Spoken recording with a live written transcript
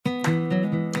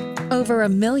Over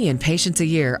 1 million patients a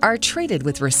year are treated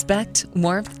with respect,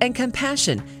 warmth, and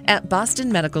compassion at Boston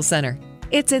Medical Center.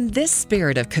 It's in this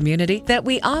spirit of community that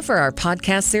we offer our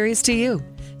podcast series to you,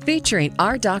 featuring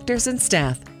our doctors and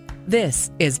staff.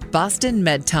 This is Boston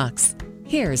Med Talks.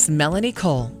 Here's Melanie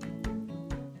Cole.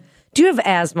 Do you have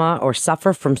asthma or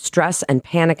suffer from stress and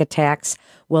panic attacks?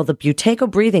 Well, the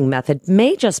Buteyko breathing method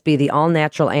may just be the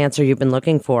all-natural answer you've been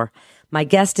looking for. My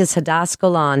guest is Hadass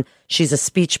Golan. She's a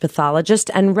speech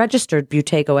pathologist and registered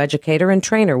Buteyko educator and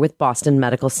trainer with Boston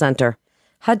Medical Center.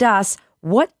 Hadass,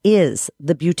 what is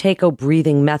the Buteyko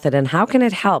breathing method and how can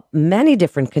it help many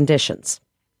different conditions?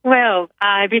 Well,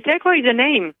 Buteyko is a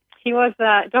name. He was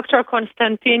Dr.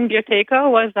 Konstantin Buteyko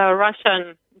was a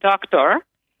Russian doctor,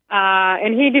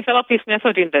 and he developed this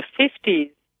method in the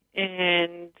 50s.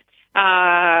 And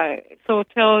so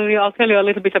I'll tell you a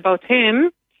little bit about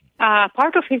him.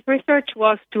 Part of his research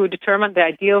was to determine the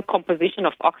ideal composition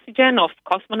of oxygen of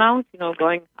cosmonauts,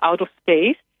 going out of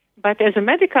space. But as a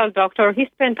medical doctor, he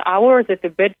spent hours at the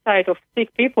bedside of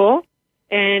sick people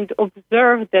and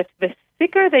observed that the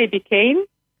sicker they became,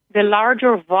 the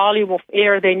larger volume of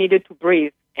air they needed to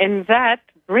breathe. And that,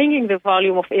 bringing the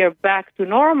volume of air back to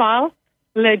normal,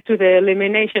 led to the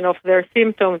elimination of their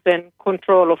symptoms and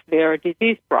control of their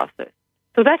disease process.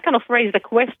 So that kind of raised a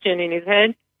question in his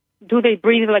head. Do they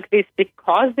breathe like this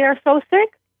because they are so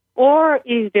sick? Or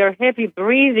is their heavy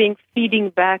breathing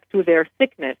feeding back to their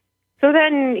sickness? So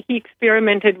then he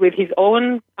experimented with his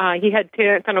own. He had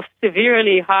kind of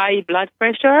severely high blood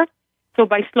pressure. So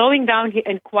by slowing down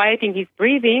and quieting his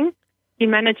breathing, he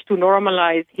managed to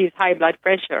normalize his high blood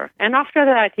pressure. And after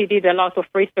that, he did a lot of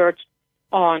research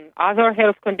on other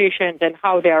health conditions and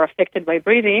how they are affected by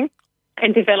breathing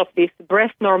and developed this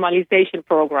breath normalization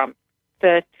program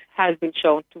that has been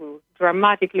shown to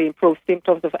dramatically improve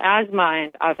symptoms of asthma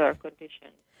and other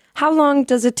conditions. How long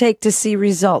does it take to see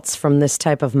results from this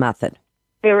type of method?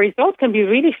 The results can be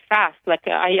really fast. Like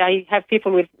I have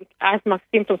people with asthma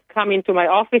symptoms come into my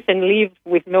office and leave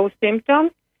with no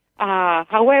symptoms.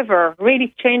 However,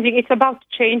 really it's about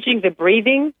changing the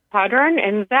breathing pattern,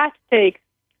 and that takes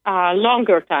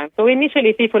longer time. So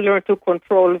initially, people learn to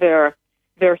control their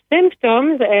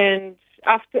symptoms, and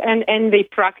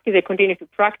they continue to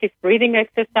practice breathing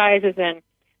exercises, and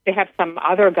they have some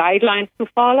other guidelines to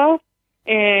follow.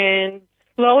 And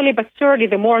slowly but surely,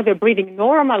 the more the breathing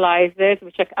normalizes,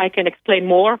 which I can explain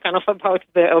more kind of about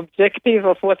the objective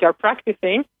of what you're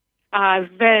practicing,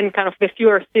 then kind of the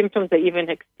fewer symptoms they even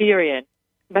experience.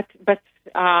 But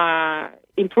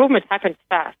improvement happens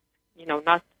fast,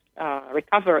 not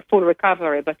full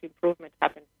recovery, but improvement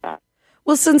happens fast.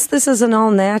 Well, since this is an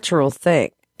all-natural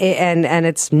thing and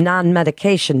it's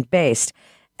non-medication based,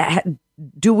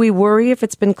 do we worry if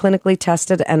it's been clinically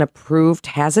tested and approved?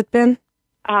 Has it been?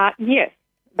 Yes.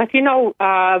 But,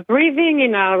 breathing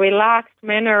in a relaxed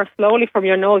manner slowly from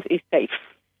your nose is safe.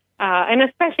 And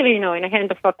especially, in the hands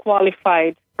of a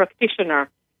qualified practitioner.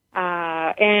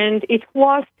 And it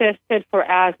was tested for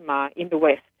asthma in the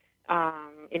West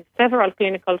in several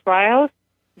clinical trials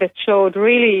that showed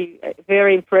really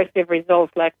very impressive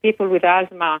results, like people with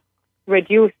asthma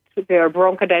reduced their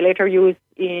bronchodilator use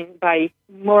by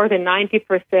more than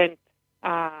 90%,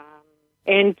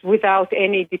 and without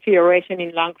any deterioration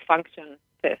in lung function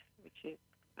test, which is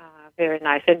very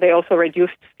nice. And they also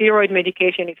reduced steroid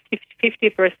medication in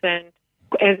 50%,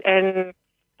 and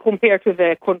compared to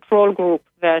the control group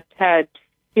that had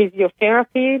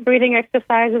physiotherapy breathing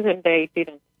exercises, and they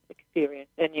didn't experience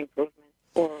any improvement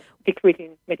or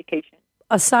decreasing medication.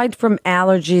 Aside from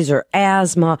allergies or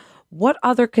asthma, what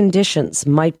other conditions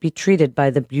might be treated by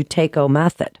the Buteyko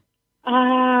method?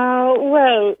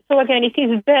 So again, it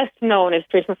is best known as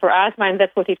treatment for asthma, and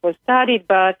that's what it was studied,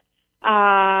 but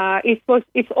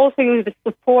it's also used as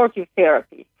supportive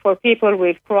therapy for people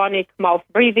with chronic mouth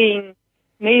breathing,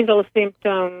 nasal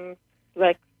symptoms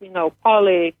like,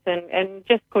 polyps and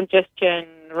just congestion,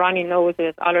 runny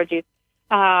noses, allergies,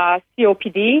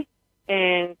 COPD,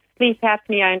 and sleep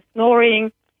apnea and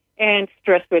snoring, and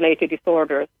stress-related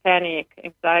disorders, panic,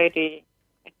 anxiety,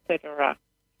 etc.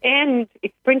 And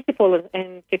its principles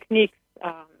and techniques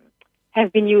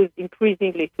have been used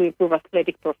increasingly to improve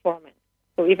athletic performance.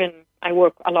 So even I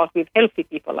work a lot with healthy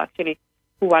people, actually,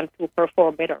 who want to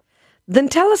perform better. Then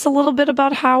tell us a little bit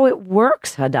about how it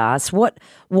works, Hadass.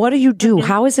 What do you do? Mm-hmm.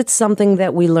 How is it something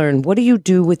that we learn? What do you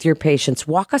do with your patients?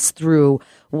 Walk us through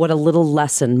what a little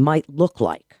lesson might look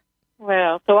like.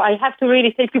 Well, so I have to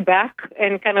really take you back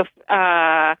and kind of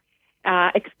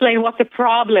explain what the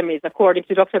problem is according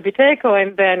to Dr. Buteyko,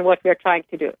 and then what we're trying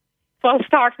to do. So I'll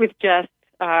start with just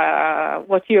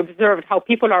what he observed, how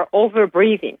people are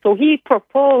over-breathing. So he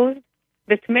proposed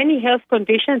that many health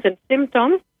conditions and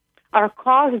symptoms are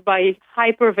caused by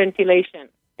hyperventilation.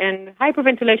 And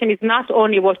hyperventilation is not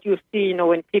only what you see,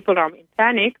 when people are in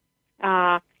panic.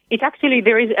 It actually,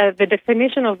 there is the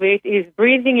definition of it is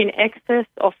breathing in excess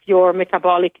of your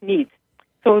metabolic needs,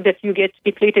 so that you get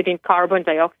depleted in carbon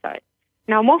dioxide.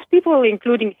 Now, most people,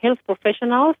 including health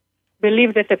professionals,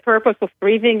 believe that the purpose of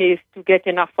breathing is to get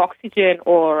enough oxygen,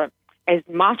 or as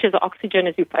much as oxygen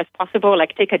as possible,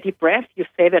 like take a deep breath. You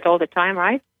say that all the time,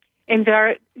 right? And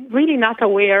they're really not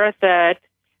aware that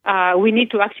we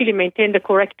need to actually maintain the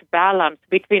correct balance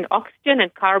between oxygen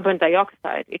and carbon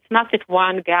dioxide. It's not that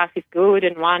one gas is good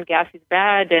and one gas is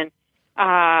bad, and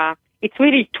it's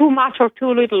really too much or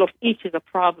too little of each is a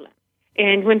problem.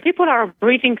 And when people are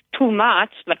breathing too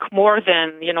much, like more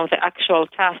than, the actual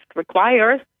task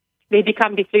requires, they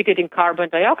become depleted in carbon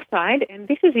dioxide. And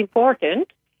this is important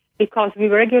because we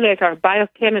regulate our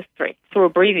biochemistry through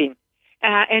breathing.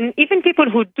 And even people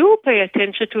who do pay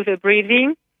attention to the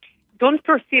breathing don't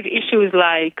perceive issues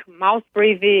like mouth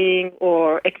breathing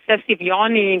or excessive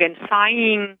yawning and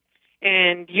sighing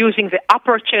and using the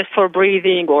upper chest for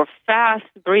breathing or fast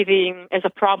breathing as a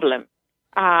problem.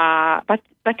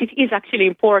 But it is actually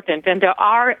important, and there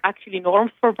are actually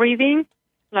norms for breathing.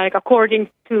 Like according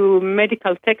to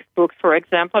medical textbooks, for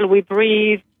example, we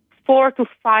breathe 4 to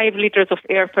 5 liters of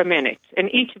air per minute, and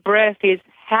each breath is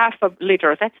half a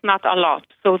liter. That's not a lot.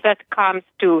 So that comes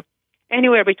to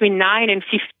anywhere between 9 and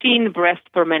 15 breaths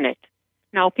per minute.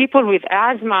 Now, people with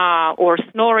asthma or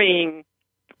snoring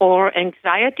or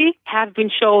anxiety have been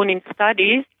shown in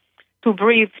studies to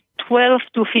breathe 12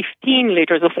 to 15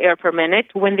 liters of air per minute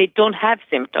when they don't have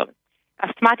symptoms.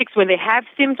 Asthmatics, when they have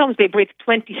symptoms, they breathe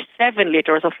 27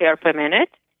 liters of air per minute.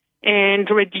 And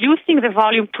reducing the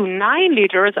volume to 9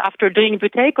 liters after doing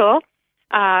Buteyko,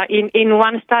 in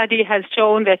one study has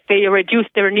shown that they reduced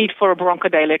their need for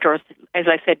bronchodilators, as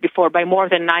I said before, by more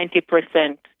than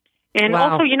 90%. And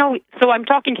wow. Also, so I'm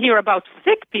talking here about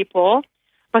sick people,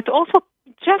 but also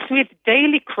just with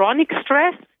daily chronic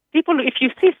stress. People, if you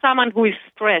see someone who is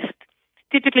stressed,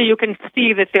 typically you can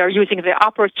see that they're using the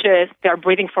upper chest, they're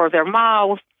breathing for their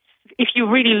mouth. If you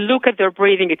really look at their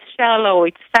breathing, it's shallow,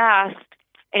 it's fast,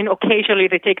 and occasionally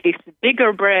they take this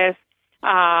bigger breath.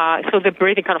 So the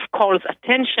breathing kind of calls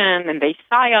attention, and they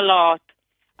sigh a lot.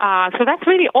 So that's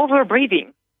really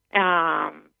over-breathing.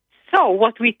 So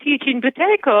what we teach in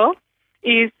Buteyko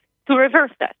is to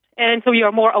reverse that. And so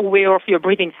you're more aware of your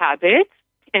breathing habits.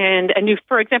 And you,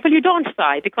 for example, you don't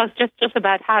sigh because just a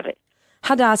bad habit.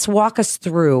 Hadass, walk us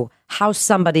through how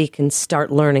somebody can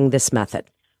start learning this method.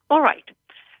 All right.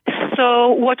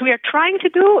 So what we are trying to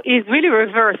do is really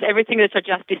reverse everything that I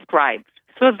just described.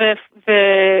 So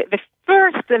the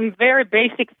first and very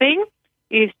basic thing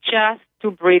is just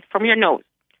to breathe from your nose.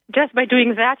 Just by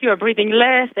doing that, you are breathing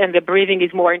less, and the breathing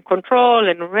is more in control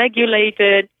and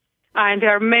regulated. And there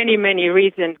are many, many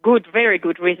reasons, very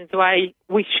good reasons why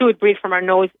we should breathe from our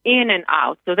nose in and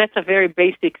out. So that's a very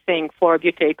basic thing for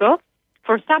Buteyko.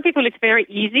 For some people, it's very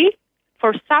easy.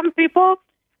 For some people,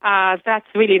 that's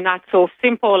really not so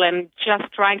simple, and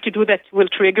just trying to do that will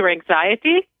trigger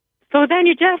anxiety. So then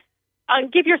you just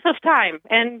give yourself time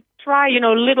and try,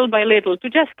 little by little, to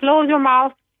just close your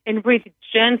mouth and breathe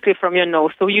gently from your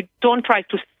nose. So you don't try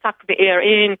to suck the air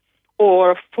in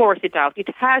or force it out. It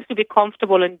has to be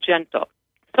comfortable and gentle.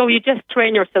 So you just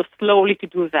train yourself slowly to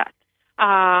do that.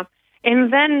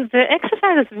 And then the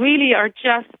exercises really are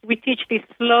we teach this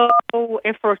slow,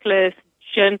 effortless,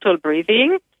 gentle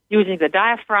breathing using the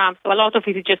diaphragm. So a lot of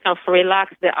it is just kind of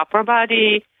relax the upper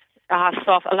body,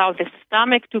 allow the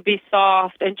stomach to be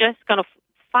soft, and just kind of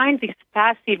find this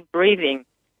passive breathing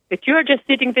that you're just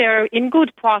sitting there in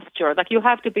good posture. Like you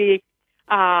have to be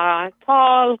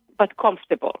tall but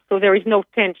comfortable, so there is no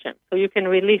tension. So you can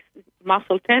release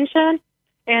muscle tension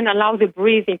and allow the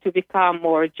breathing to become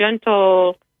more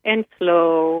gentle and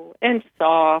slow and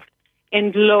soft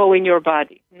and low in your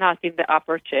body, not in the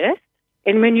upper chest.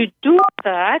 And when you do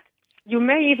that, you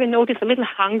may even notice a little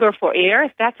hunger for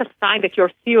air. That's a sign that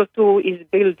your CO2 is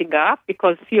building up,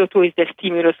 because CO2 is the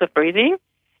stimulus of breathing.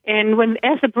 And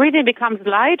as the breathing becomes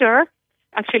lighter,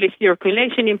 actually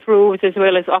circulation improves as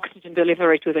well as oxygen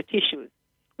delivery to the tissues.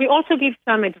 We also give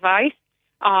some advice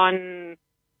on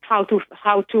how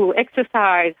to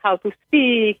exercise, how to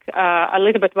speak, a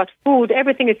little bit about food,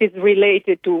 everything that is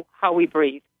related to how we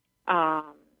breathe.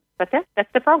 But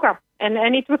that's the program.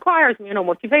 And it requires,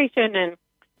 motivation and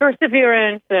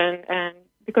perseverance, and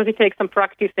because it takes some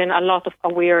practice and a lot of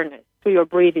awareness to your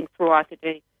breathing throughout the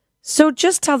day. So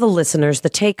just tell the listeners the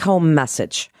take-home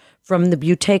message from the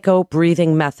Buteyko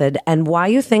breathing method and why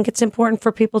you think it's important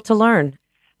for people to learn.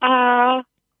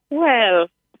 Well,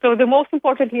 So the most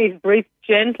important thing is breathe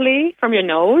gently from your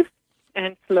nose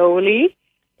and slowly.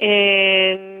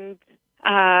 And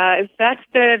that's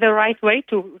the right way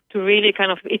to really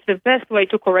it's the best way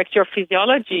to correct your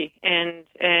physiology and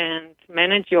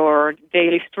manage your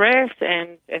daily stress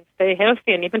and stay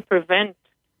healthy and even prevent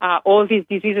all these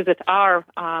diseases that are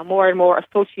more and more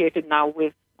associated now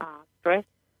with stress.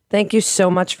 Thank you so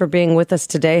much for being with us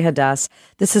today, Hadass.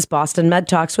 This is Boston Med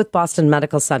Talks with Boston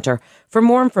Medical Center. For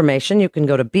more information, you can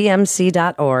go to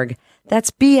bmc.org.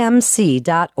 That's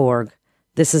bmc.org.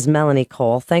 This is Melanie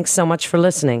Cole. Thanks so much for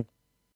listening.